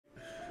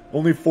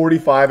Only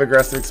 45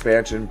 aggressive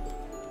expansion.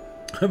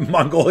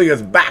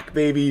 Mongolia's back,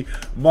 baby.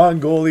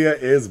 Mongolia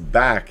is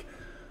back.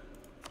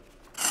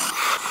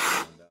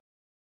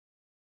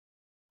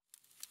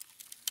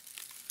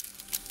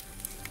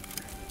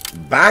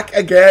 Back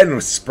again,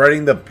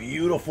 spreading the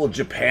beautiful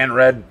Japan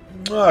red,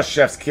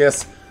 chef's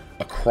kiss,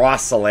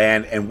 across the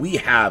land. And we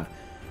have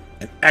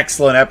an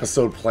excellent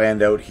episode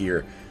planned out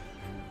here.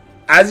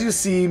 As you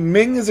see,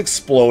 Ming is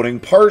exploding,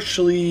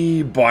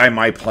 partially by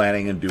my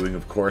planning and doing,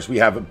 of course. We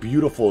have a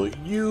beautiful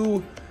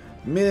Yu,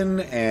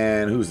 Min,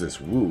 and who's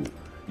this? Wu.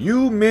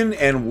 Yu, Min,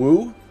 and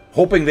Wu.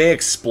 Hoping they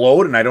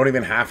explode and I don't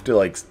even have to,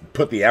 like,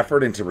 put the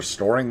effort into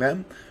restoring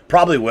them.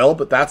 Probably will,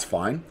 but that's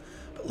fine.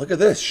 But look at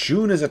this.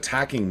 Shun is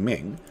attacking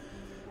Ming.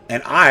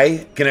 And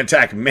I can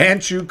attack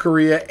Manchu,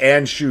 Korea,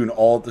 and Shun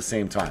all at the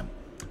same time.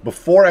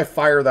 Before I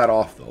fire that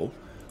off, though,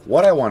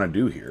 what I want to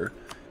do here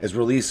is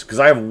release, because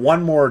I have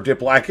one more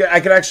Diplo. I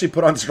could actually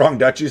put on Strong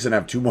Duchies and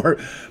have two more,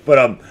 but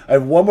I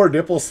have one more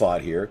Diplo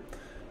slot here,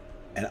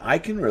 and I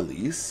can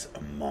release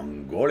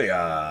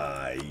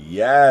Mongolia.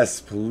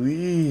 Yes,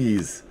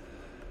 please.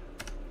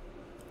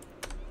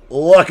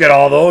 Look at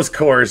all those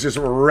cores just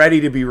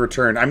ready to be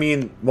returned. I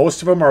mean,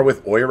 most of them are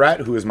with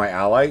Oirat, who is my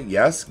ally.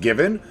 Yes,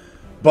 given,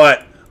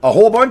 but a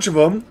whole bunch of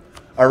them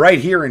are right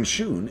here in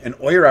Shun, and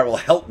Oirat will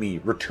help me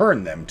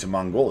return them to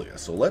Mongolia.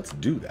 So let's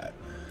do that.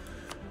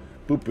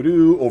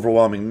 Boop-a-doo,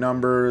 overwhelming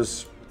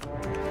numbers.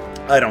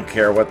 I don't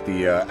care what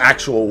the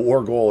actual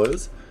war goal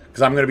is,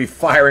 because I'm going to be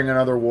firing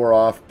another war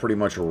off pretty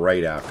much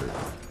right after.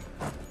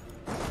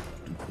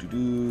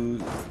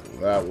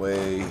 That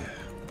way.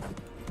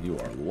 You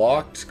are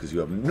locked, because you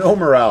have no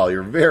morale.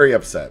 You're very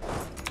upset.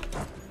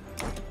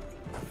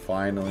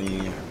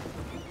 Finally.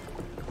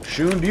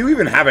 Shun, do you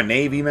even have a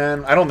navy,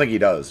 man? I don't think he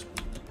does.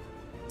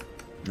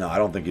 No, I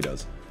don't think he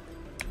does.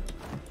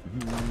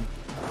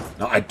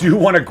 Now, I do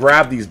want to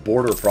grab these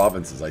border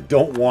provinces. I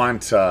don't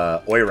want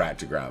Oirat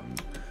to grab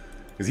them.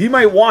 Because he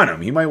might want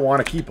them. He might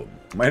want to keep them.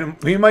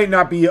 He might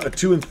not be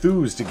too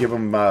enthused to give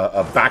him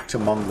back to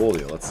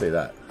Mongolia. Let's say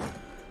that.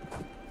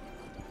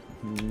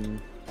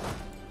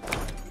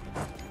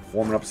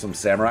 Forming up some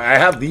samurai. I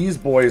have these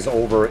boys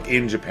over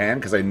in Japan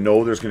because I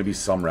know there's going to be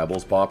some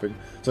rebels popping.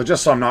 So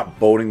just so I'm not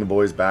boating the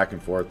boys back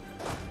and forth,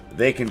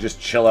 they can just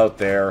chill out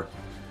there.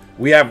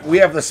 We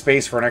have the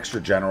space for an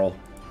extra general.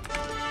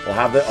 I'll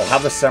have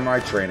the samurai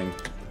training.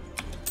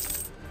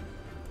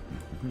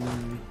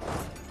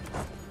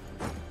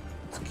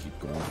 Let's keep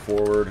going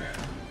forward.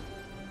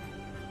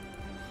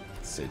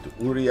 Let's say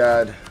to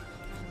Uriad.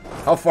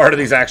 How far do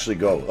these actually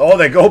go? Oh,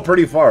 they go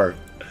pretty far.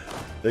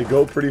 They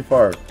go pretty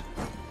far.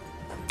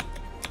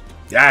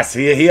 Yes,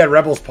 he had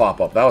rebels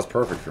pop up. That was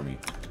perfect for me.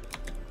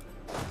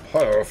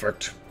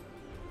 Perfect.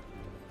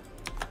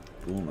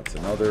 Boom, that's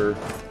another.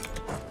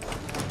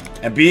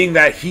 And being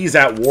that he's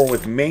at war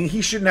with Ming,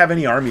 he shouldn't have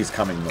any armies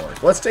coming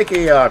north. Let's take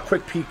a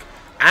quick peek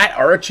at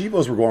our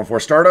achievos we're going for.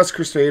 Stardust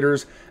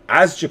Crusaders,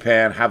 as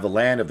Japan, have the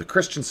land of the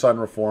Christian Sun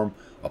Reform,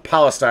 of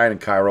Palestine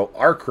and Cairo,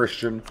 are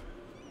Christian.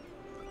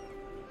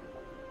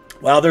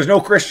 Well, there's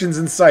no Christians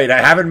in sight. I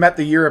haven't met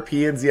the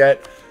Europeans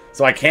yet,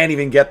 so I can't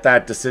even get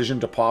that decision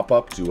to pop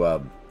up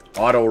to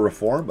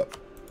auto-reform, but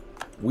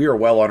we are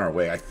well on our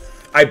way.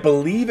 I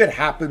believe it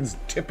happens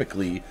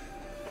typically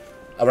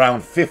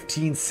around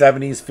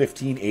 1570s,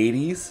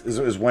 1580s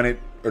is when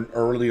an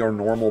early or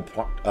normal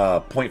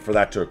point for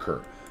that to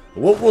occur.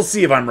 We'll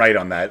see if I'm right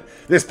on that.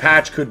 This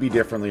patch could be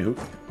differently.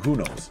 Who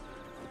knows?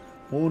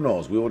 Who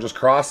knows? We will just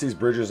cross these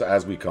bridges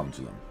as we come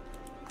to them.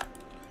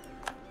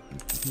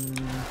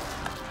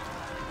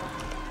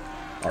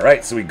 All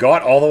right, so we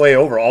got all the way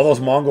over. All those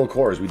Mongol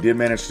cores we did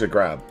manage to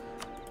grab.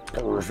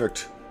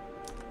 Perfect.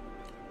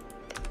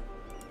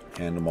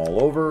 Hand them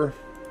all over.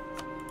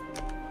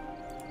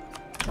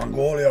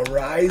 Mongolia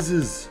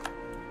rises.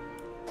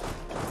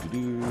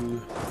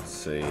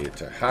 Say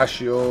to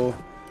Hashio.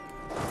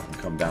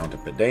 Come down to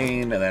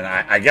Pedane. And then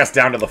I guess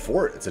down to the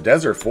fort. It's a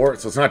desert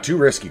fort, so it's not too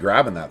risky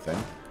grabbing that thing.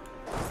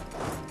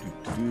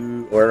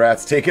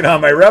 Oirat's taking on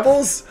my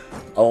rebels.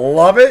 I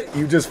love it.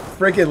 You just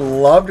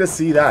freaking love to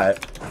see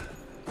that.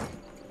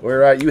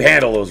 Oirat, you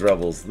handle those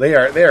rebels. They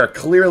are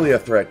clearly a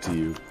threat to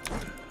you.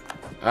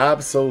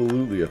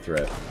 Absolutely a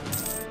threat.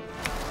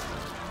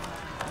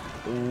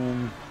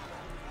 Boom.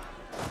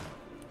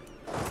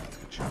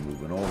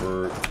 Moving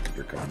over.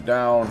 You're coming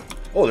down.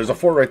 Oh, there's a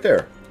fort right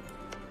there.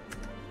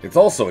 It's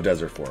also a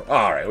desert fort.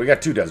 Alright, we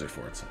got two desert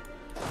forts.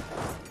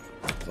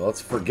 So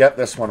let's forget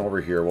this one over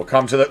here. We'll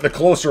come to the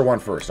closer one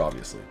first,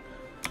 obviously.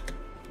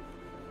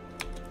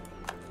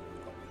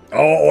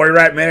 Oh,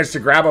 Oirat managed to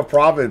grab a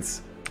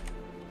province.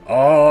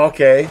 Oh,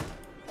 okay.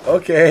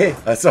 Okay.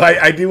 So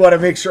I do want to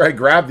make sure I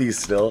grab these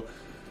still.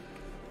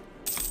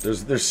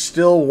 There's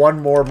still one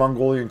more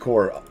Mongolian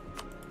core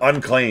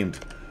unclaimed.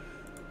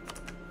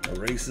 The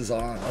race is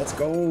on. Let's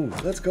go.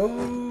 Let's go.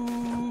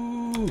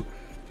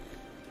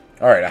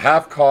 Alright, a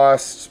half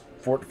cost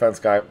fort defense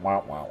guy.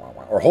 Wow, wow, wow,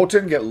 wow. Or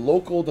Houghton get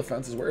local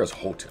defenses. Where is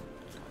Houghton?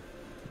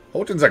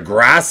 Houghton's a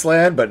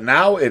grassland, but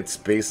now it's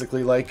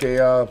basically like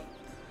a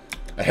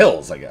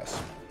hills, I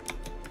guess.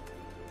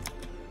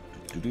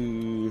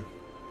 Do-do-do.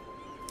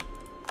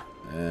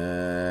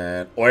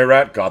 And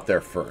Oirat got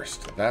there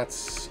first.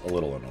 That's a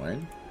little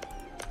annoying.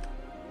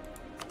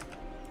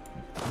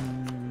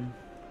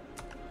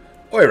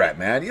 Oirat,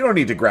 man, you don't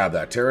need to grab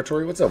that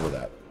territory. What's up with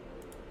that?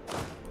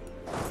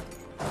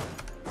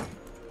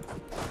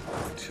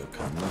 She'll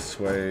come this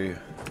way.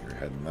 You're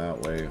heading that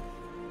way.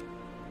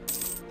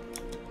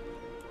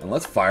 And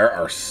let's fire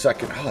our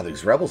second... Oh,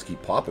 these rebels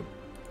keep popping.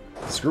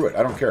 Screw it.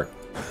 I don't care.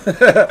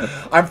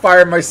 I'm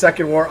firing my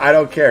second war. I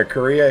don't care.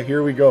 Korea,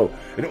 here we go.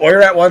 And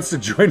Oirat wants to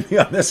join me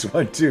on this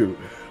one, too.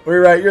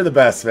 Oirat, you're the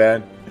best,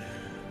 man.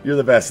 You're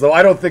the best. Though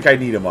I don't think I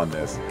need him on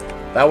this.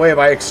 That way, if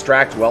I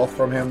extract wealth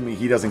from him,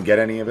 he doesn't get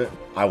any of it.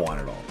 I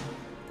want it all.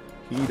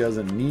 He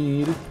doesn't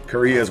need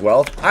Korea's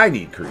wealth. I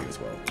need Korea's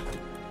wealth.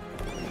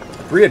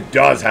 Korea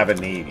does have a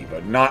navy,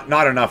 but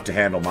not enough to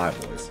handle my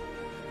boys.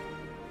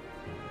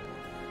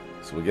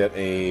 So we get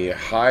a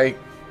high...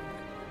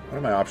 What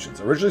are my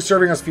options? Originally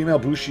serving as female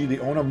Bushi, the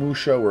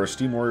Onamusha were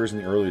esteemed warriors in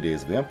the early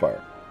days of the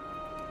Empire.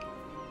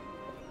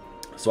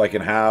 So I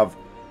can have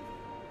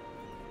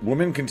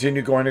women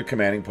continue going to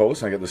commanding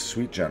posts, and I get the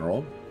sweet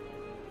general.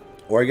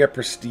 Or I get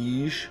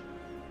prestige,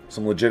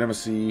 some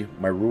legitimacy,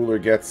 my ruler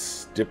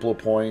gets diplo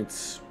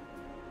points.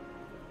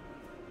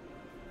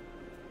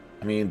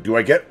 I mean, do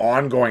I get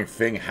ongoing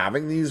thing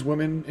having these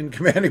women in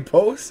commanding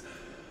posts?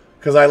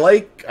 Because I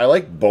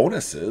like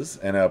bonuses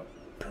and a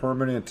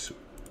permanent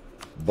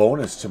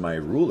bonus to my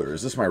ruler.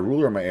 Is this my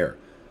ruler or my heir?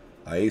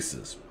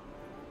 Aces.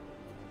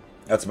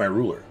 That's my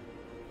ruler.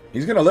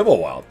 He's going to live a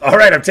while. All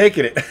right, I'm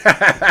taking it.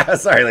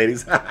 Sorry,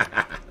 ladies. All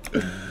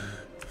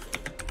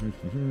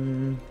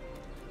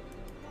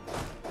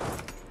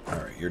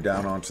right, you're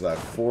down onto that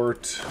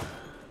fort.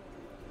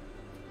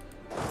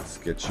 Let's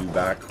get you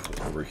back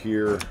over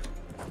here.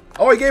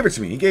 Oh, he gave it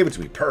to me. He gave it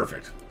to me.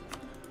 Perfect.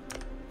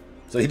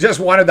 So he just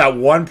wanted that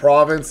one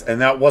province,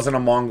 and that wasn't a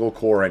Mongol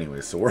core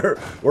anyway. So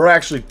we're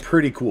actually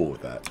pretty cool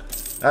with that.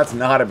 That's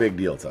not a big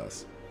deal to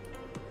us.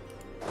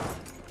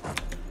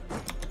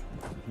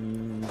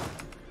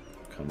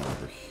 Come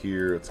over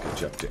here. Let's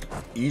get you up to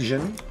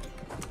Asian.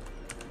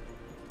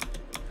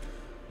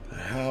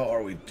 How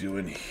are we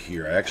doing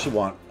here? I actually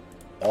want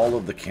all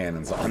of the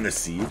cannons on the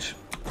siege.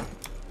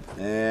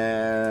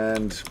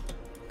 And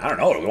I don't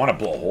know. Do we want to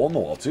blow a hole in the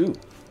wall too?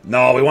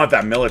 No, we want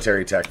that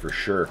military tech for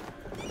sure.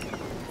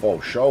 Oh,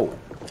 show.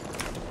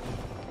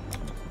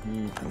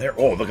 There.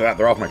 Oh, look at that.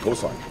 They're off my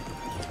coastline.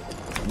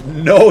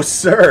 No,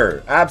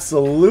 sir.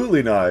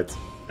 Absolutely not.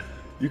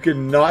 You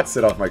cannot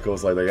sit off my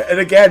coastline like that.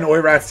 And again,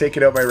 Oirat's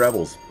taking out my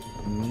rebels.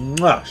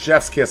 Mwah.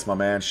 Chef's kiss, my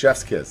man.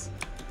 Chef's kiss.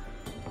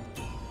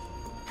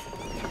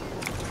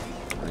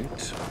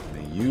 Right. I'm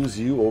going to use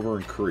you over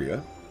in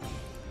Korea.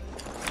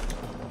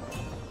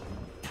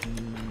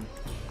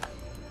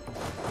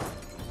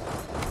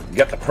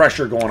 Get the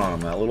pressure going on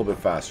them that a little bit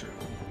faster.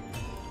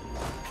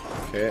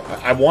 Okay,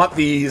 I want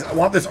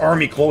this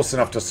army close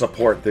enough to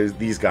support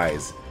these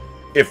guys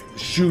if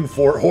Shun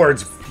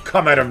hordes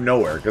come out of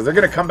nowhere, because they're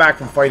going to come back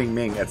from fighting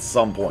Ming at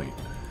some point.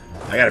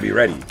 I got to be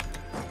ready.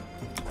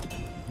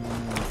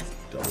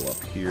 Double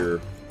up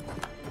here.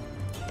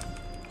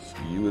 So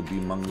you would be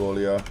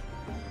Mongolia.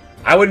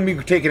 I wouldn't be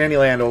taking any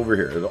land over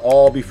here. It'll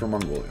all be for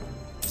Mongolia.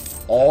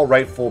 All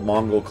rightful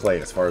Mongol clay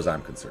as far as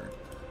I'm concerned.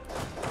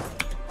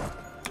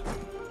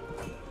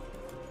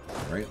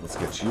 Alright, let's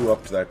get you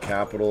up to that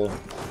capital.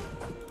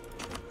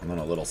 And then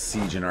a little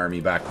sieging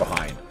army back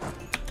behind.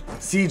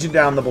 Sieging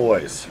down the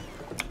boys.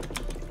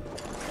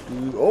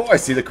 Oh, I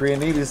see the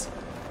Korean Navy's.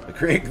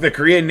 The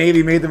Korean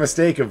Navy made the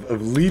mistake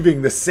of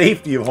leaving the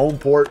safety of home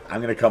port.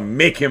 I'm going to come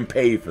make him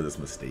pay for this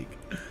mistake.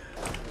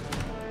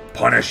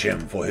 Punish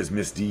him for his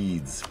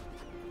misdeeds.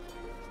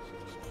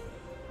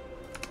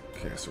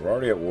 Okay, so we're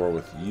already at war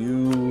with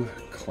you.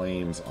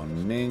 Claims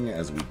on Ming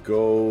as we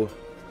go.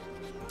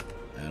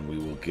 And we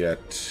will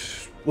get...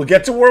 We'll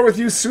get to war with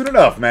you soon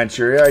enough,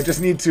 Manchuria. I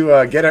just need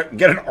to get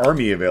an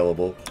army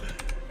available.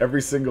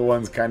 Every single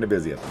one's kind of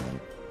busy at the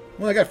moment.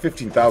 Well, I got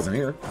 15,000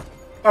 here.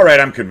 All right,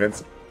 I'm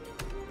convinced.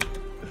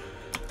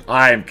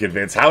 I am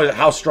convinced.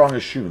 How strong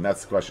is Shun?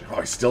 That's the question.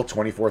 Oh, he's still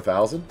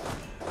 24,000?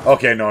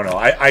 Okay, no.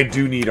 I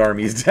do need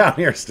armies down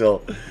here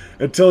still.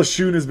 Until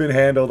Shun has been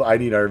handled, I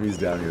need armies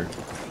down here.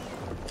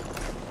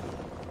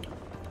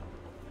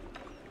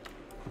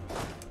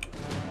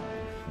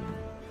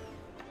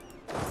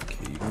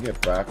 Get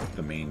back with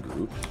the main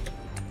group.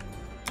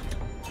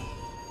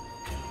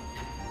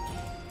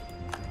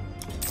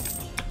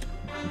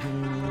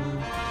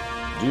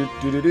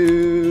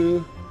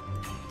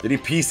 Did he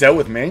peace out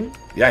with Ming?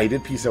 Yeah, he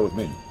did peace out with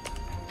Ming.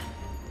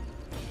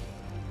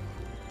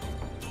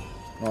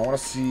 Oh, I want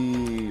to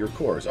see your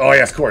cores. Oh,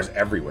 yes, cores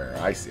everywhere.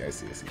 I see.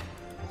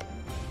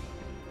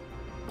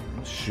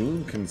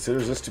 Shun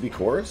considers this to be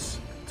cores?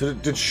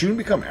 Did Shun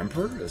become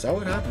emperor? Is that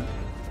what happened?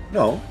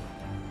 No.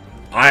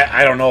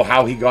 I don't know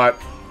how he got...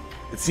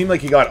 It seemed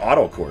like he got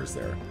auto cores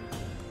there.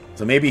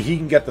 So maybe he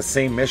can get the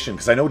same mission,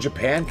 because I know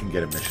Japan can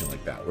get a mission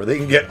like that, where they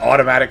can get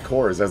automatic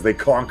cores as they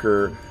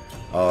conquer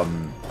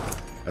the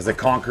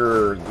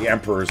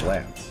Emperor's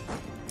lands.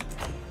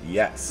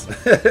 Yes.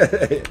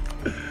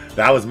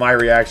 That was my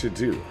reaction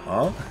too.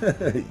 Huh?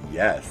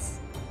 Yes.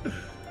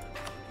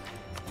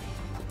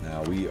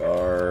 Now we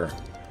are...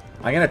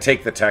 I'm going to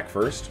take the tech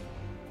first.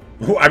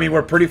 I mean,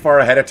 we're pretty far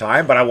ahead of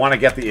time, but I want to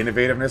get the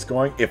innovativeness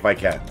going if I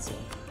can. So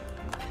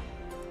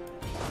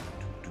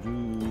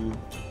we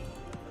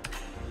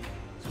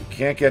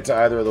can't get to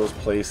either of those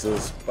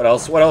places. What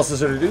else? What else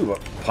is there to do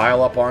but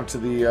pile up onto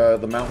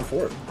the mountain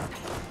fort?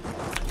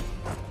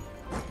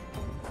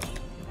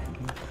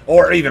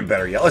 Or even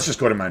better yet, let's just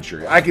go to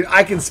Manchuria.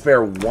 I can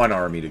spare one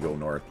army to go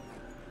north.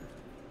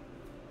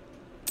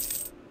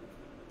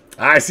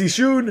 I see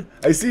Shun!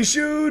 I see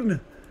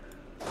Shun!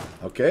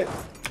 Okay.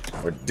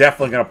 We're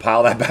definitely going to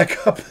pile that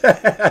back up.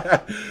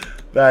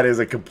 That is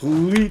a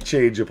complete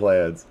change of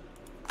plans.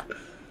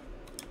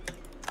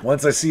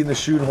 Once I seen the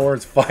Shun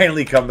hordes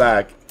finally come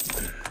back.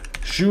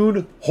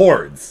 Shun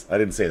hordes. I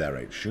didn't say that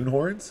right. Shun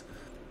hordes?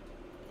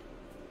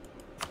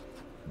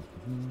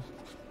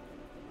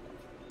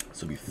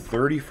 This will be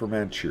 30 for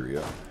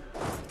Manchuria.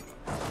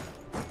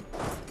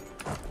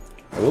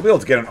 I will be able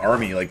to get an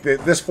army. Like,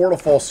 this fort will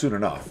fall soon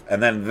enough.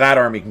 And then that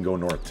army can go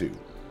north too.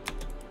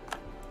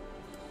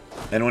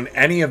 And when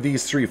any of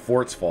these 3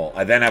 forts fall,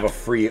 I then have a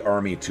free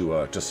army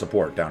to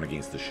support down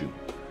against the Shun.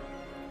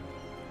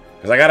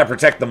 Because I got to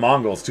protect the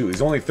Mongols too.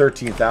 He's only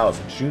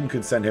 13,000. Shun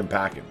can send him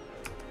packing.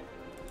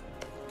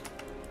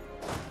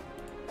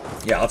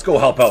 Yeah, let's go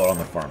help out on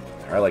the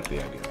farmland there. I like the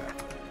idea of that.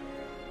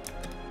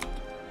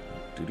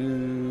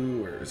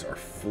 Where's our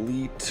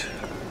fleet?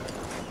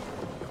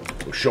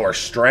 We'll show our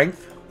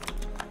strength.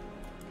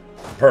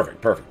 Perfect,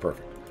 perfect,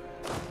 perfect.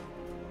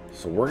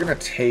 So we're going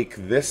to take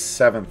this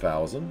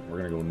 7,000. We're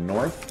going to go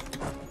north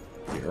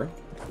here.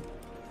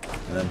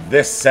 And then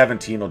this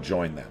 17 will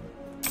join them.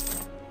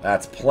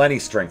 That's plenty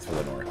strength for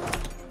the north.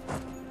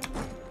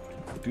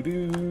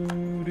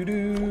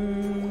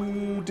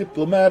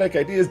 Diplomatic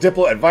ideas.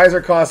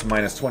 Advisor cost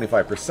minus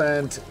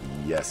 25%.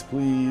 Yes,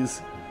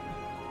 please.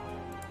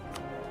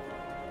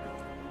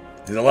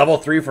 He's a level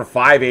 3 for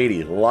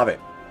 580. Love it.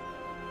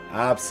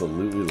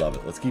 Absolutely love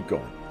it. Let's keep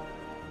going.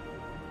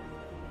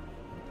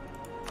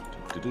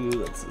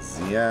 That's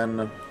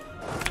Zien.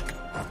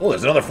 Oh,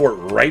 there's another fort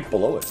right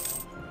below it.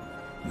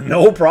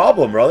 No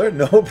problem, brother.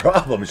 No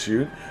problem,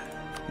 shoot.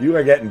 You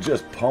are getting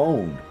just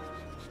pwned.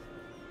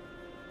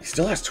 He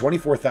still has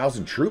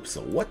 24,000 troops,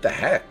 so what the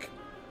heck?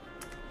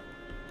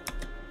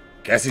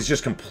 Guess he's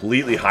just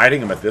completely hiding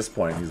them at this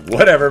point. He's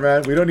whatever,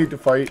 man. We don't need to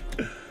fight.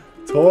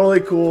 Totally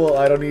cool.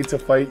 I don't need to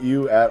fight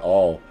you at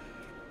all.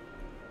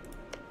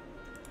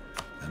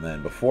 And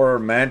then before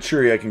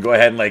Manchuria can go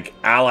ahead and, like,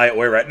 ally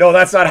Oirat. No,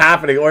 that's not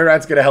happening.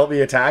 Oirat's going to help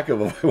me attack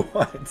him if I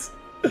want.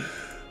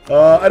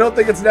 I don't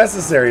think it's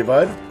necessary,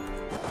 bud.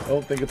 I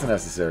don't think it's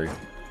necessary.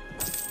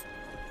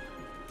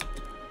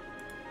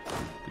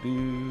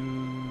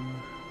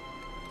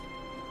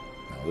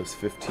 Now this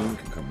 15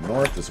 can come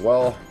north as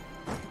well.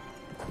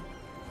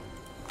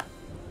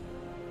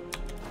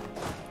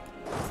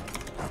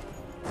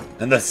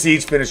 And the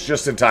siege finished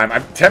just in time.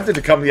 I'm tempted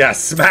to come, yeah,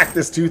 smack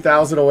this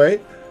 2,000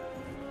 away.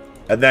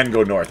 And then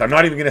go north. I'm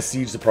not even going to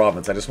siege the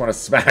province. I just want to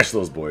smash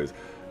those boys.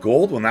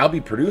 Gold will now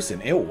be produced in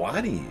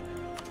Iwani.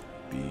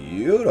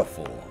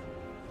 Beautiful.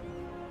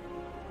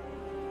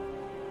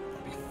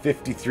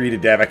 53 to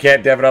dev. I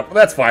can't dev it up. But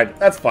that's fine.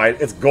 That's fine.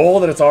 It's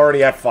gold and it's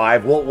already at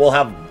 5. We'll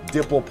have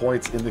diplo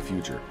points in the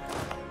future.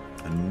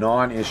 A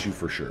non-issue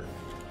for sure.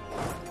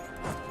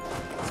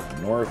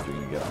 North, we're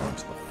going to get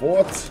onto the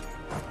fort.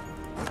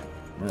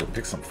 I'm going to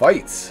pick some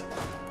fights.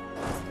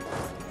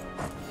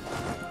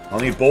 I'll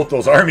need both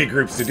those army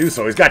groups to do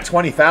so. He's got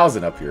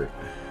 20,000 up here.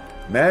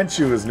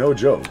 Manchu is no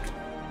joke.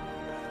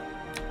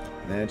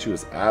 Manchu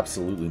is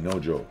absolutely no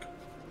joke.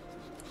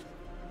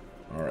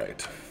 Alright.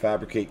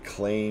 Fabricate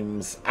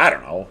claims. I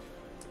don't know.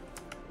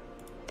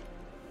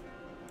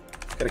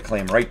 Got a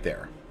claim right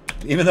there.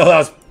 Even though that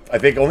was, I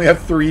think, only have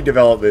 3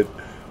 development.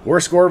 War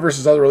score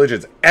versus other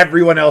religions.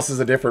 Everyone else is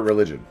a different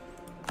religion.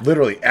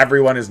 Literally,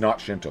 everyone is not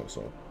Shinto,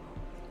 so.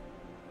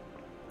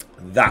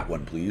 That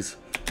one, please.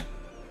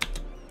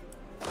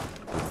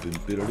 Let's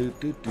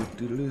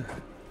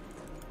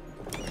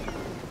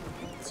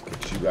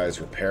get you guys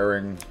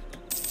repairing.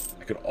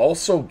 I could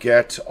also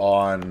get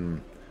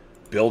on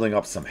building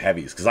up some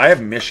heavies, because I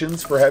have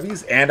missions for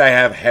heavies, and I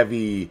have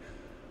heavy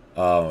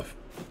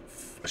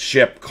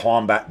ship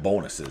combat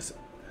bonuses.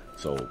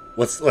 So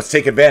let's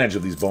take advantage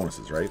of these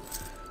bonuses, right?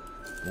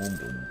 Boom,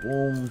 boom,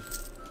 boom.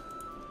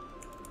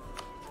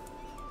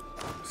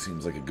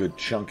 Seems like a good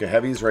chunk of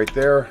heavies right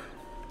there.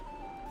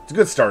 It's a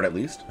good start, at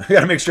least. I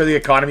gotta make sure the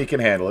economy can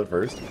handle it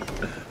first,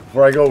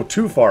 before I go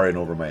too far in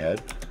over my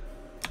head.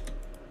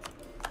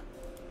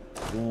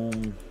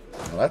 Boom.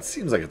 Well, that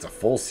seems like it's a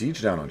full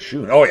siege down on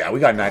Shun. Oh yeah, we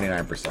got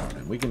 99% on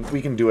him.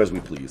 We can do as we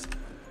please.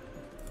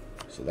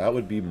 So that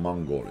would be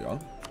Mongolia.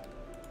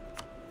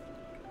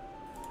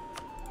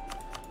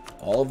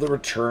 All of the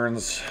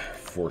returns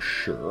for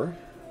sure.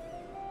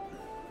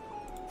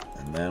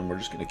 And then we're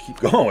just gonna keep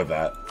going with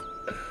that.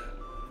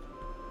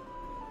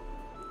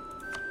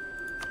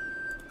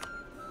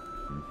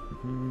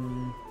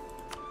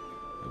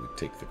 We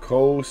Take the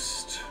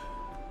coast.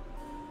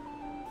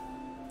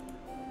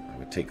 I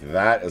would take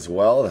that as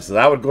well. So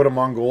that would go to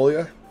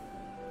Mongolia.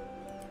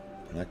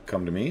 And that could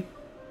come to me.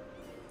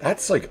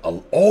 That's like a...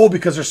 Oh,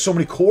 because there's so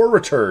many core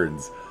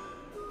returns.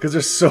 Because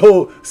there's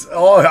so...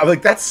 Oh, I'm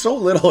like, that's so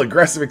little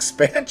aggressive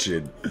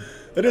expansion.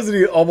 That doesn't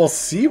even almost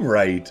seem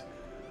right.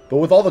 But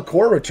with all the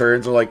core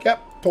returns, we're like,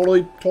 yep,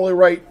 totally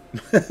right.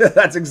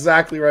 That's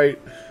exactly right.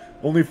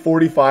 Only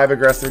 45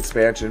 aggressive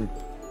expansion.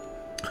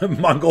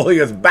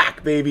 Mongolia's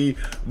back, baby.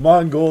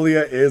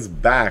 Mongolia is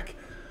back.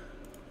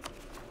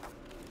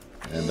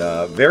 And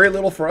very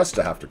little for us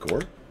to have to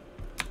core.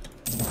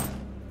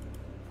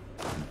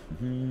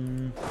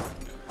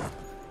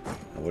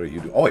 What are you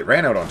doing? Oh, it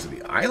ran out onto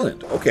the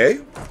island. Okay.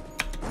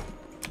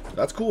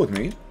 That's cool with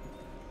me.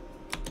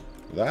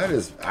 That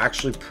is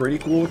actually pretty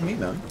cool with me,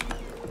 man.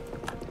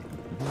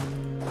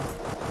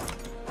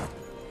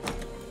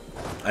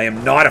 I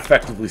am not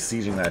effectively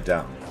sieging that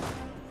down.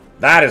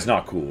 That is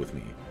not cool with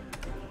me.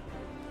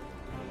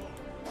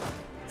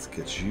 Let's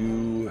get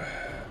you...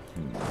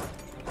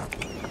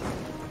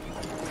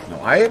 Now,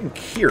 I am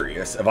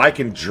curious if I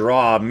can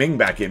draw Ming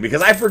back in,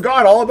 because I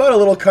forgot all about a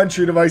little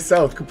country to my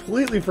south.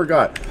 Completely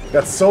forgot.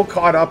 Got so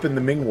caught up in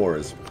the Ming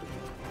Wars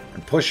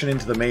and pushing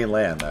into the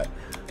mainland that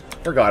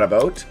I forgot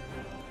about.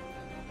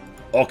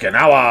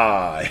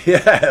 Okinawa!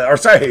 Yeah, or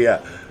sorry,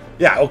 yeah.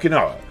 Yeah,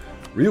 Okinawa.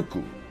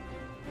 Ryukyu.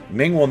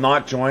 Ming will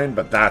not join,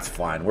 but that's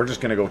fine. We're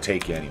just going to go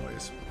take you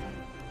anyways.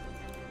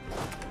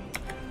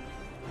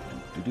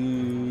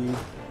 You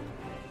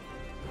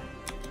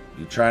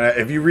trying to...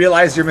 Have you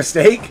realized your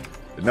mistake?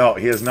 No,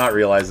 he has not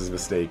realized his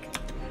mistake.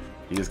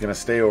 He is going to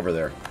stay over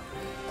there.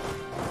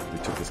 We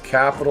took his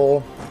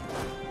capital.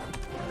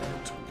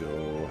 Alright, we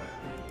go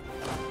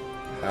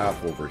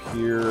half over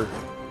here.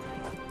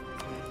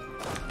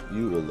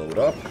 You will load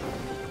up.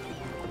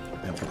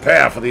 And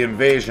prepare for the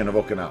invasion of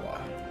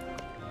Okinawa.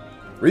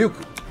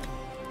 Ryukyu.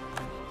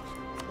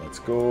 Let's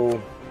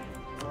go.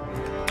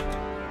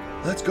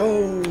 Let's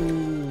go!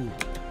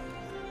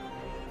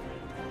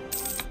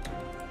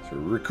 So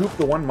recoup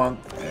the 1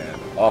 month,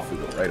 and off we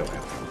go right away.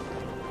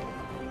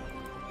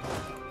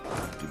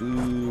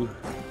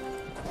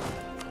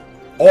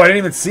 Oh, I didn't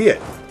even see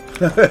it.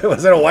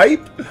 Was it a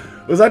wipe?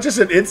 Was that just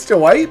an insta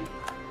wipe?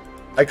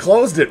 I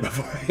closed it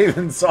before I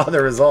even saw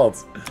the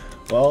results.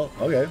 Well,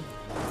 okay.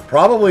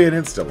 Probably an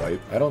insta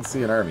wipe. I don't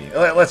see an army.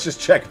 Let's just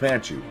check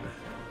Manchu.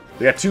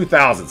 They got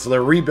 2,000, so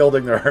they're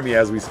rebuilding their army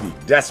as we speak.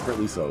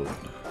 Desperately so.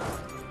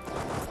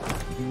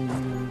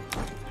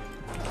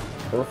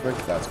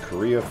 Perfect. That's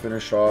Korea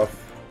finish off.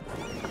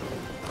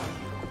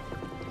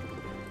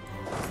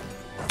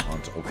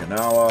 On to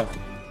Okinawa.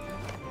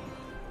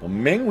 Well,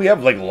 Ming, we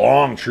have like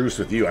long truce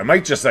with you. I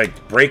might just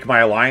like break my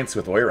alliance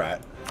with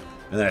Oirat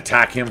and then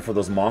attack him for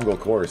those Mongol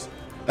cores.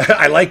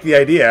 I like the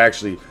idea,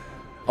 actually.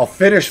 I'll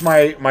finish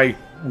my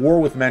war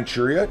with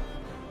Manchuria,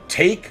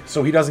 take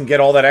so he doesn't get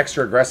all that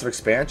extra aggressive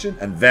expansion,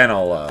 and then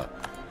I'll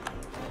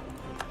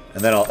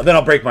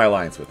break my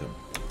alliance with him.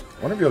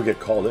 I wonder if he'll get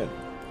called in.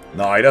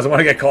 No, he doesn't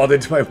want to get called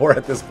into my war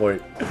at this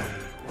point.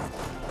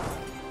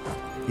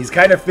 He's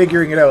kind of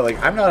figuring it out.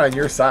 Like, I'm not on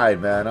your side,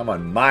 man. I'm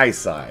on my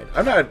side.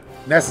 I'm not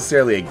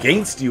necessarily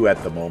against you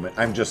at the moment.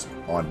 I'm just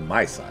on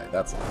my side.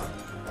 That's all.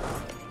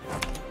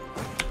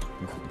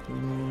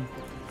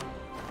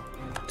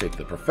 Take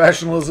the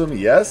professionalism.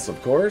 Yes, of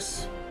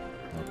course.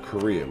 Oh,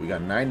 Korea. We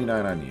got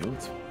 99 on you.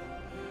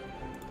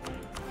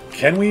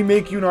 Can we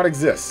make you not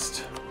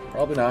exist?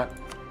 Probably not.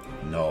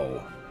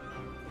 No.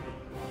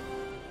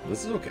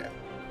 This is okay.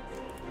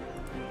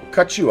 We'll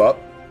cut you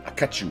up. I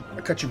cut you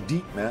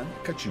deep, man.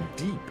 I cut you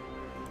deep.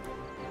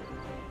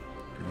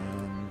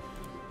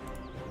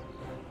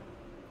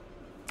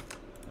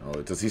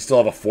 Oh, does he still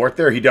have a fort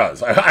there? He does.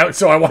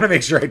 So I want to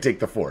make sure I take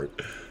the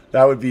fort.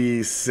 That would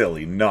be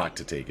silly not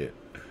to take it.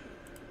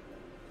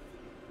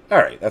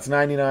 Alright, that's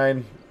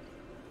 99.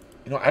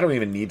 You know, I don't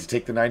even need to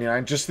take the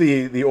 99. Just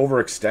the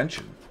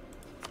overextension.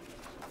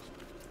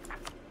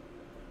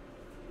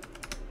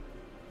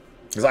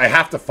 Because I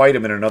have to fight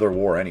him in another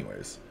war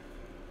anyways.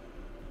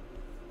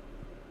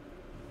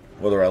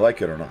 Whether I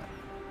like it or not.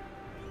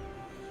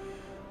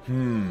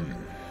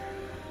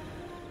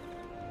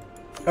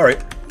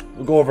 Alright.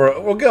 We'll go over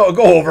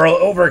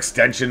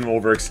overextension,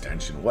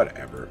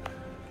 whatever.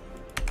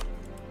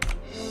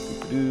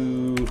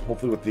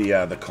 Hopefully with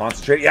the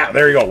concentrate. Yeah,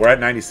 there you go. We're at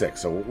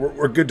 96, so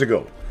we're good to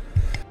go.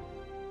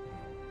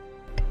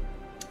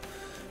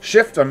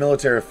 Shift on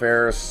military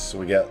affairs, so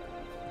we get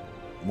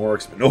more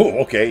expensive. Oh,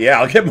 okay, yeah,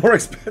 I'll get more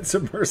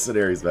expensive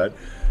mercenaries, man.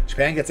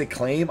 Japan gets a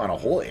claim on a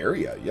whole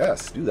area.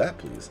 Yes, do that,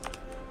 please.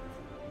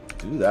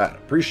 Do that.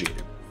 Appreciate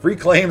it. Free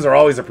claims are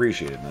always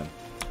appreciated, man.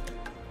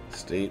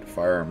 State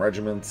firearm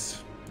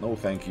regiments. No,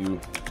 thank you.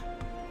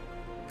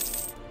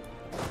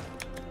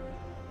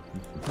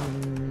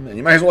 And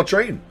you might as well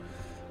train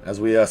as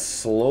we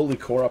slowly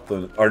core up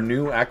our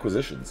new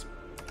acquisitions.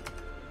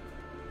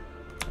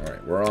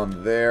 Alright, we're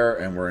on there,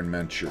 and we're in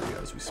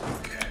Manchuria as we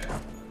speak.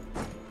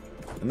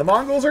 And the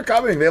Mongols are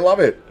coming. They love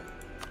it.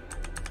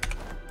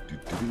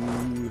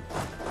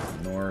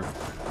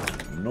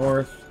 North.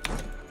 North.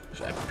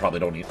 probably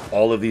don't need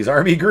all of these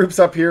army groups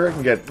up here. I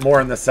can get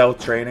more in the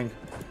south training.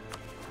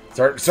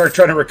 Start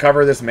trying to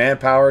recover this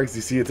manpower, because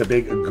you see it's a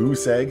big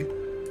goose egg.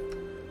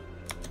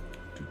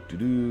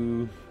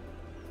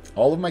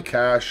 All of my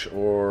cash,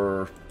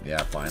 or...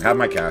 yeah, fine. Have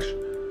my cash.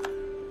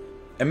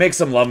 It makes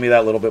them love me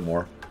that little bit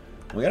more.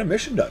 We got a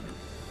mission done.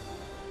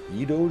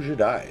 Edo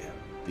Jedi.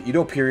 The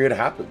Edo period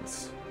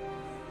happens.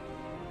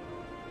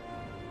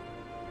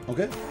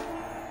 Okay.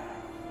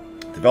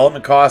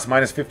 Development cost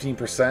minus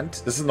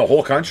 15%. This is in the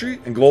whole country?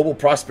 And global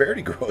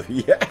prosperity growth.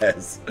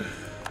 Yes.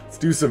 Let's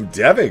do some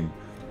deving.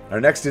 Our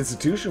next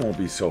institution won't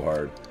be so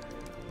hard.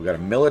 We got a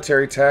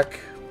military tech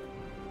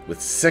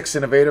with 6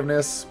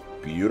 innovativeness.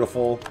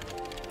 Beautiful.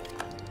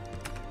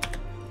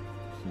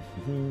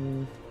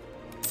 And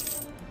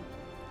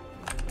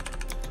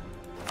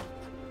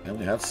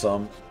we have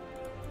some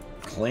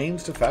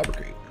claims to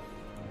fabricate.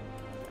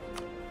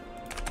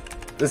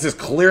 This is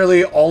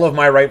clearly all of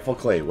my rightful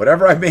claim.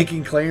 Whatever I'm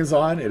making claims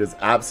on, it is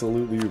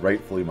absolutely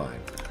rightfully mine.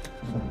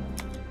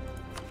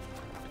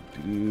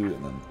 And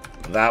then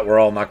that we're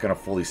all not going to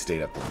fully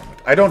state at the moment.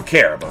 I don't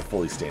care about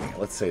fully stating it.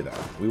 Let's say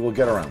that. We will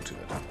get around to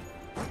it.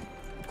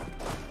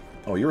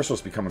 Oh, you were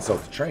supposed to be coming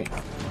south to train.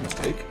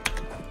 Mistake.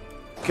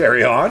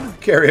 Carry on.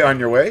 Carry on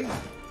your way.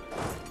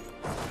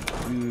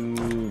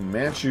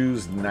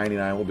 Manchu's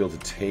 99. We'll be able to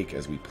take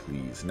as we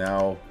please.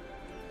 Now,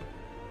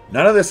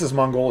 none of this is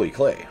Mongoli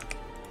clay.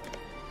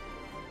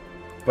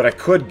 But I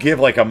could give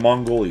like a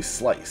Mongoli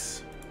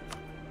slice.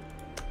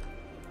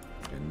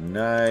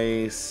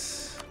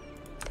 Nice.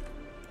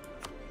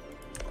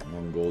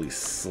 Mongoli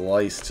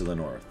slice to the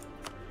north.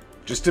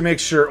 Just to make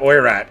sure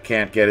Oirat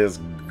can't get his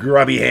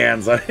grubby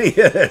hands on any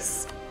of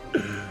this.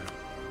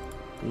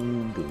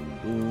 Boom, boom,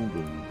 boom,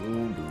 boom,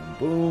 boom, boom,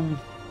 boom.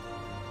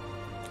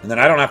 And then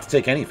I don't have to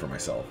take any for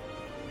myself.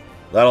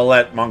 That'll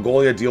let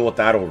Mongolia deal with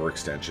that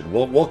overextension.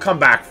 We'll come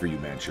back for you,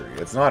 Manchuria.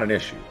 It's not an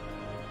issue.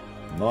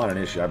 Not an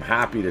issue. I'm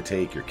happy to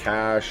take your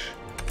cash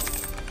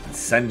and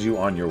send you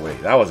on your way.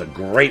 That was a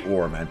great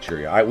war,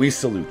 Manchuria. We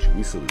salute you.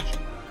 We salute you.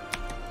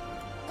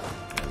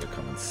 They're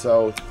coming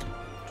south.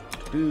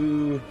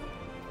 And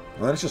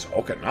then it's just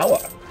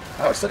Okinawa.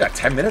 Oh, we still got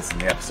 10 minutes in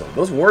the episode.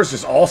 Those wars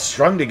just all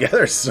strung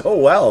together so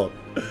well.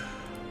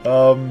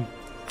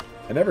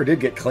 I never did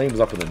get claims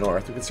up in the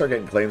north. We can start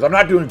getting claims. I'm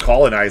not doing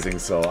colonizing,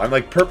 so I'm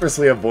like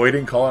purposely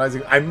avoiding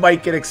colonizing. I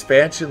might get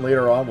expansion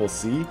later on. We'll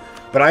see.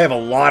 But I have a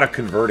lot of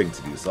converting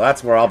to do, so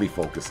that's where I'll be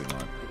focusing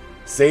on.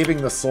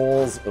 Saving the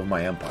souls of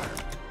my empire.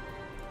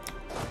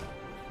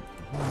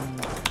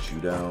 Put you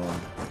down.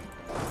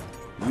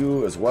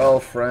 You as well,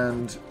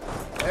 friend.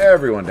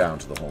 Everyone down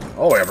to the home.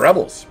 Oh, we have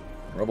rebels.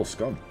 Rebel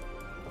scum.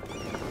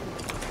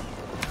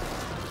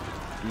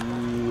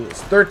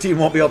 13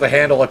 won't be able to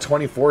handle a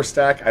 24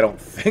 stack, I don't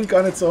think,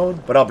 on its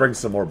own, but I'll bring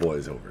some more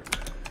boys over.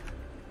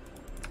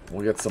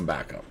 We'll get some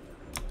backup.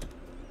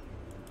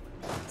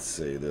 Let's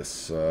say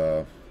this.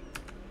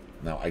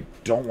 Now, I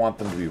don't want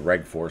them to be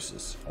reg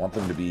forces. I want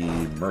them to be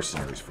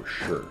mercenaries for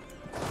sure.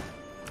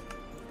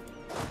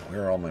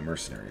 Where are all my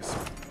mercenaries?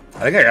 I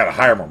think I gotta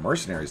hire more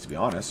mercenaries, to be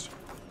honest.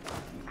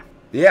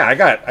 Yeah, I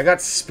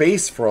got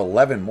space for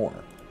 11 more.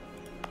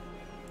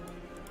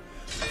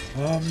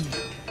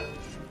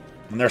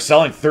 And they're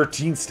selling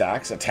 13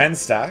 stacks, a 10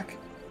 stack.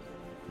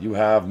 You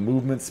have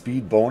movement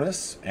speed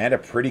bonus and a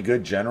pretty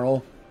good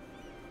general.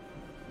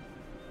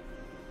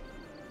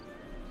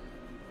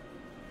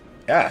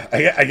 Yeah,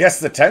 I guess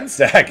the 10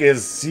 stack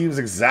seems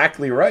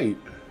exactly right.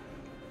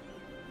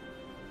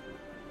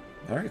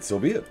 Alright, so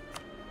be it.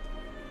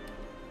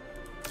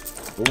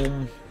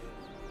 Boom.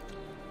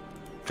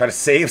 Try to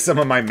save some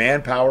of my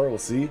manpower, we'll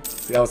see.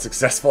 See how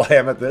successful I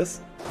am at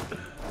this.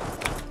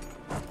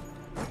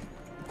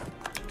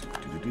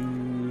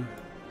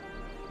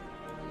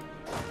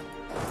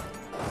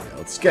 Yeah,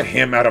 let's get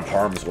him out of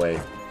harm's way.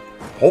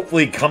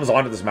 Hopefully he comes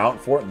onto this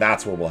mountain fort, and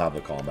that's where we'll have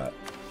the combat.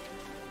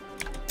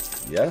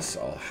 Yes,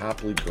 I'll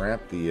happily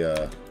grant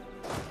the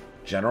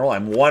general.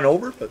 I'm 1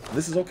 over, but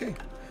this is okay.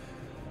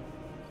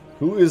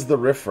 Who is the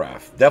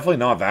riffraff? Definitely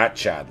not that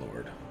Chad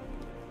Lord.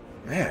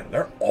 Man,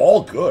 they're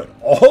all good.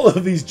 All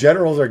of these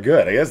generals are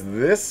good. I guess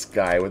this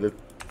guy with the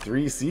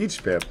 3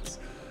 siege pips.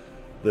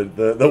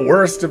 The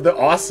worst of the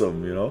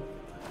awesome, you know?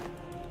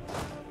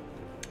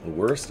 The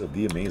worst of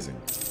the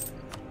amazing.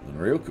 And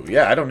Ryuku.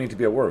 Yeah, I don't need to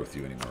be at war with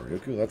you anymore,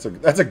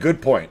 Ryuku. That's a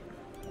good point.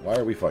 Why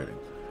are we fighting?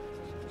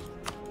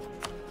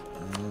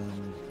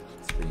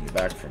 Let's bring you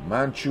back from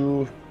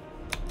Manchu.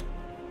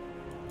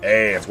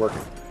 Hey, it's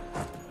working.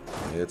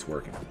 It's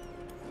working.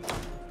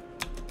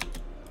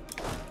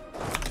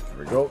 There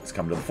we go. It's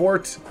coming to the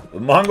fort. The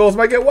Mongols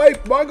might get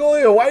wiped.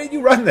 Mongolia, why did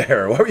you run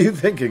there? What were you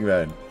thinking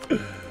then?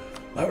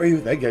 What were you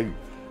thinking?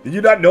 Did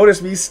you not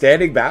notice me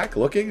standing back,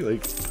 looking?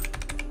 Like,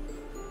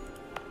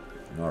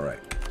 alright.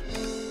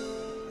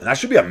 And that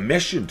should be a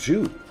mission,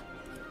 too.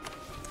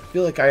 I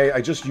feel like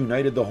I just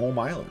united the home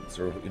islands.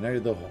 Or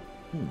united the whole...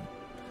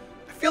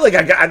 I feel like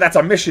that's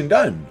a mission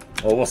done.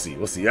 Oh, we'll see.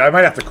 We'll see. I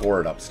might have to core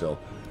it up still.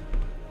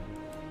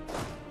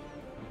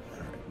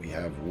 Alright, we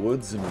have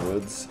woods and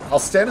woods. I'll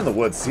stand in the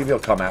woods. See if he'll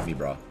come at me,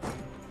 bro.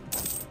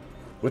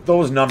 With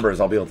those numbers,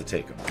 I'll be able to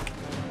take them.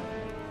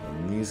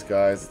 And these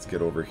guys, let's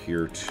get over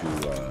here to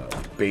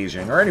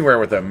Beijing, or anywhere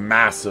with a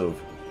massive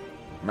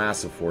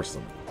force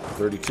limit.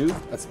 32,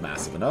 that's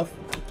massive enough.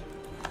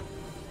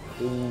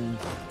 Boom.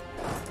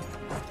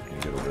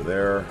 Get over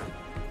there.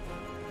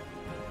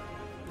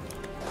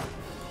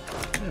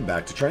 And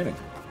back to training.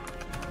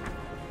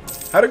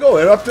 How'd it go?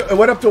 It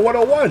went up to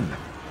 101.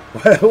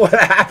 What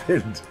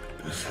happened?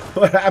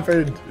 What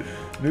happened?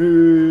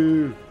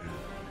 No.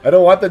 I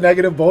don't want the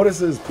negative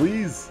bonuses,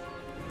 please.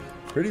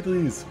 Pretty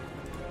please.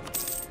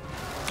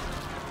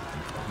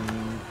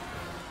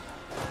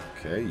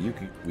 Okay,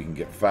 we can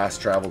get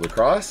fast traveled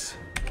across.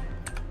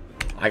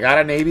 I got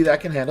a navy that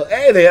can handle.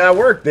 Hey, that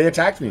worked. They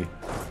attacked me.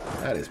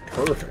 That is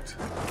perfect.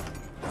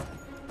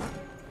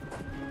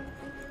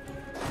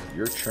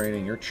 You're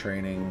training. You're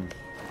training.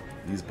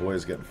 These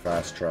boys getting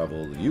fast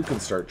traveled. You can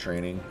start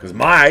training because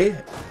my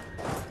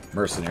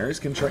mercenaries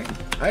can train.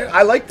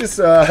 I like this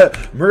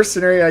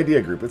mercenary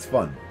idea group. It's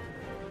fun.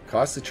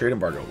 Costly trade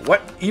embargo.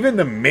 What? Even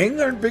the Ming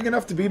aren't big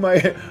enough to be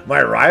my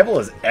rival?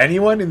 Is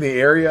anyone in the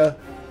area?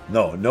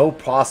 No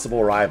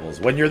possible rivals.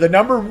 When you're the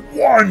number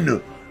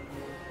one,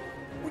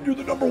 when you're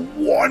the number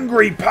one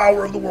great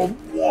power of the world,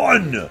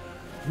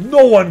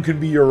 no one can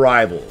be your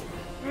rival.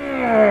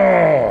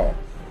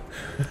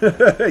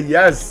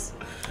 Yes.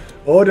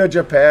 Oda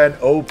Japan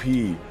OP.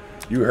 You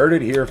heard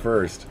it here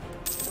first.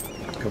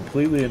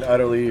 Completely and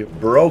utterly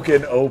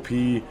broken OP,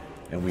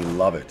 and we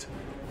love it.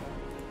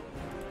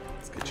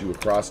 Let's get you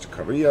across to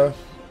Korea.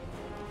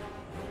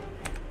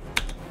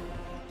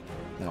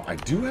 Now, I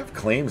do have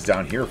claims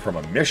down here from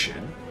a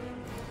mission.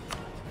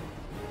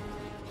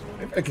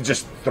 Maybe I can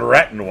just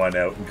threaten one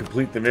out and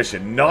complete the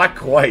mission. Not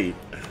quite.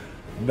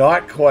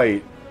 Not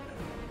quite.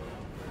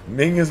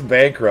 Ming is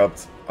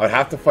bankrupt. I'd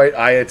have to fight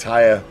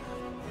Ayutthaya.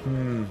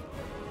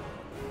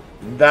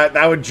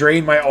 That would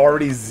drain my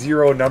already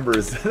 0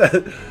 numbers.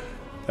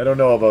 I don't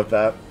know about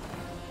that.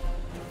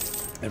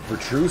 And for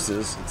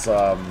truces, it's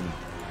oh,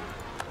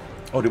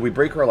 did we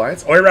break our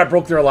alliance? Oh, Iraq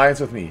broke their alliance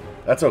with me.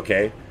 That's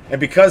okay. And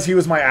because he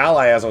was my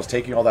ally as I was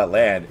taking all that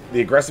land,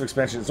 the aggressive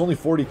expansion is only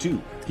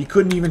 42. He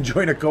couldn't even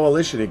join a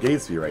coalition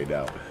against me right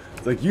now.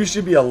 It's like, you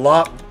should be a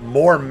lot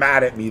more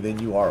mad at me than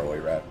you are,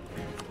 Oirat.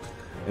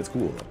 It's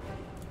cool.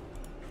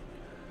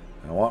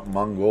 I want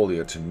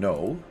Mongolia to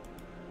know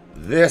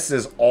this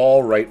is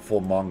all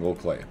rightful Mongol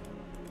claim.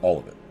 All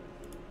of it.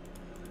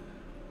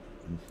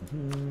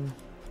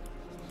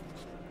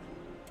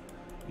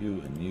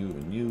 You and you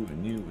and you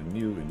and you and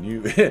you and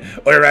you.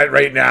 Oirat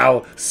right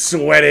now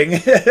sweating.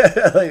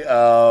 Like,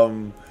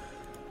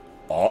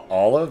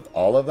 all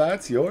of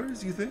that's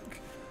yours, you think?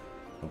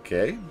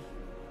 Okay.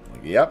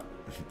 Yep.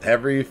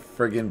 Every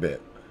friggin'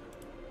 bit.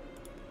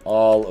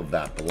 All of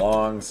that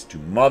belongs to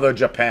Mother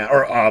Japan,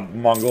 or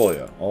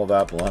Mongolia. All of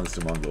that belongs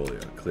to Mongolia,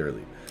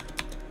 clearly.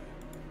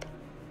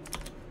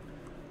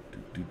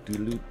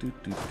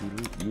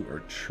 You are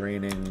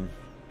training.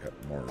 Got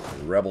more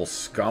rebel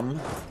scum.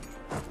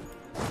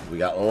 We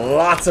got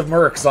lots of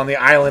mercs on the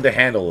island to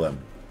handle them.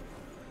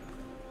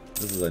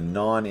 This is a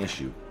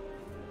non-issue.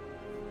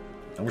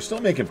 And we're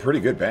still making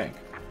pretty good bank.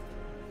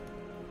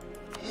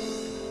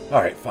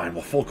 Alright, fine.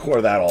 We'll full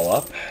core that all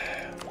up.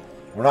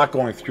 We're not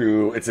going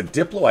through... It's a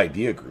Diplo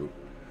idea group.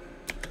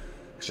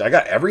 Actually, I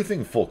got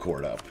everything full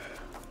cored up.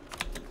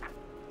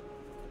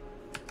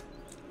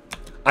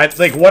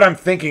 Like, what I'm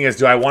thinking is,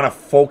 do I want to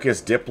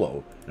focus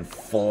Diplo and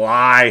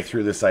fly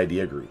through this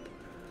idea group?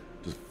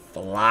 Just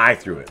fly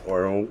through it.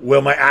 Or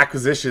will my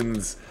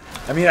acquisitions...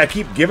 I mean, I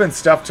keep giving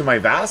stuff to my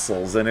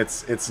vassals, and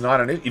it's not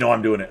an issue. You know,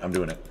 I'm doing it. I'm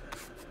doing it.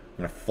 I'm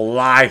going to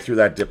fly through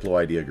that Diplo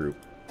idea group.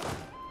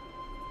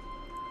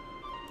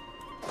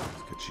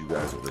 Let's get you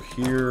guys over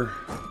here.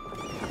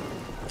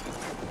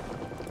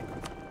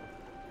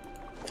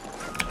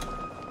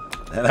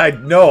 And I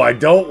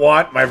don't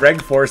want my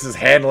reg forces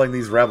handling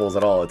these rebels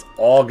at all. It's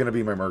all going to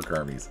be my merc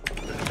armies.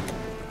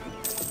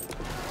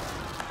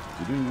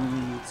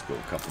 Let's go a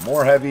couple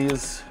more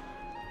heavies.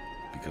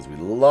 Because we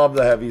love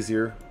the heavies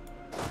here.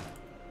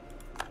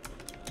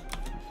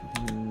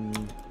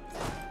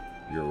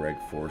 Your reg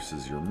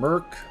forces, your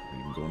merc.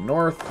 You can go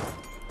north.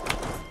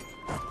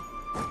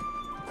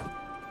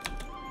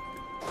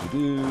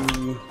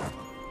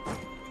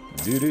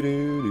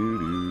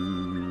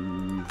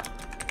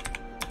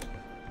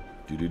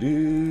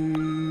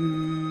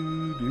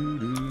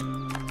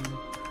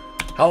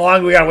 How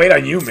long do we gotta wait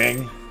on you,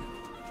 Ming?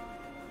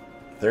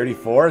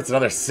 34? It's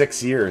another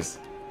 6 years.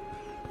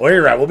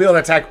 Oirat, we'll be able to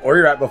attack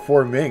Oirat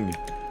before Ming.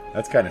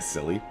 That's kind of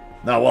silly.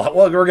 No,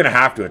 we're gonna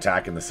have to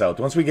attack in the south.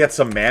 Once we get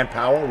some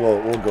manpower,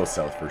 we'll go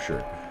south for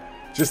sure.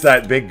 Just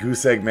that big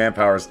goose egg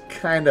manpower is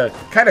kind of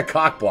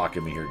cock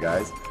blocking me here,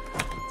 guys.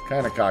 It's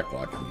kind of cock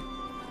blocking me.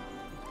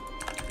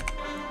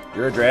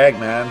 You're a drag,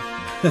 man.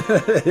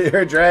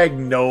 You're a drag,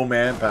 no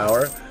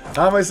manpower.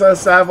 How am I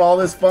supposed to have all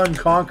this fun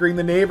conquering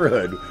the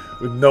neighborhood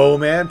with no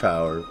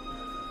manpower?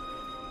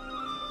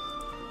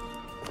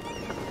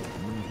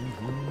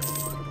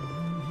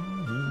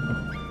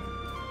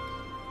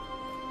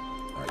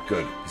 Alright,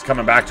 good. He's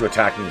coming back to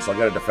attack me, so I'll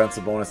get a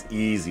defensive bonus.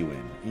 Easy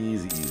win.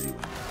 Easy, easy win.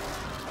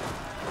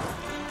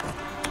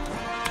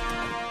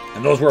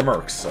 And those were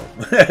mercs, so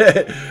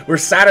we're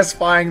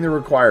satisfying the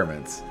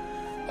requirements.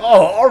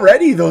 Oh,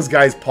 already those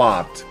guys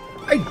popped.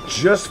 I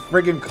just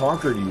friggin'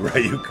 conquered you,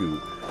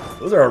 Ryuku.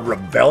 Those are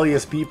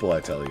rebellious people,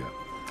 I tell you.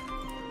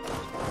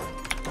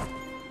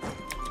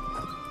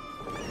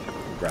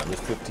 Grab this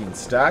 15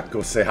 stack,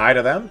 go say hi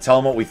to them, tell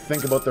them what we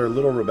think about their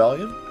little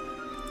rebellion.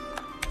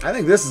 I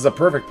think this is a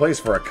perfect place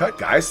for a cut,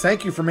 guys.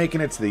 Thank you for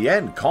making it to the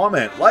end.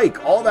 Comment,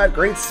 like, all that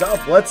great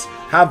stuff. Let's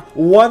have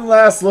one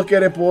last look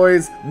at it,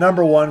 boys.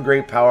 #1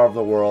 great power of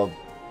the world.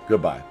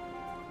 Goodbye.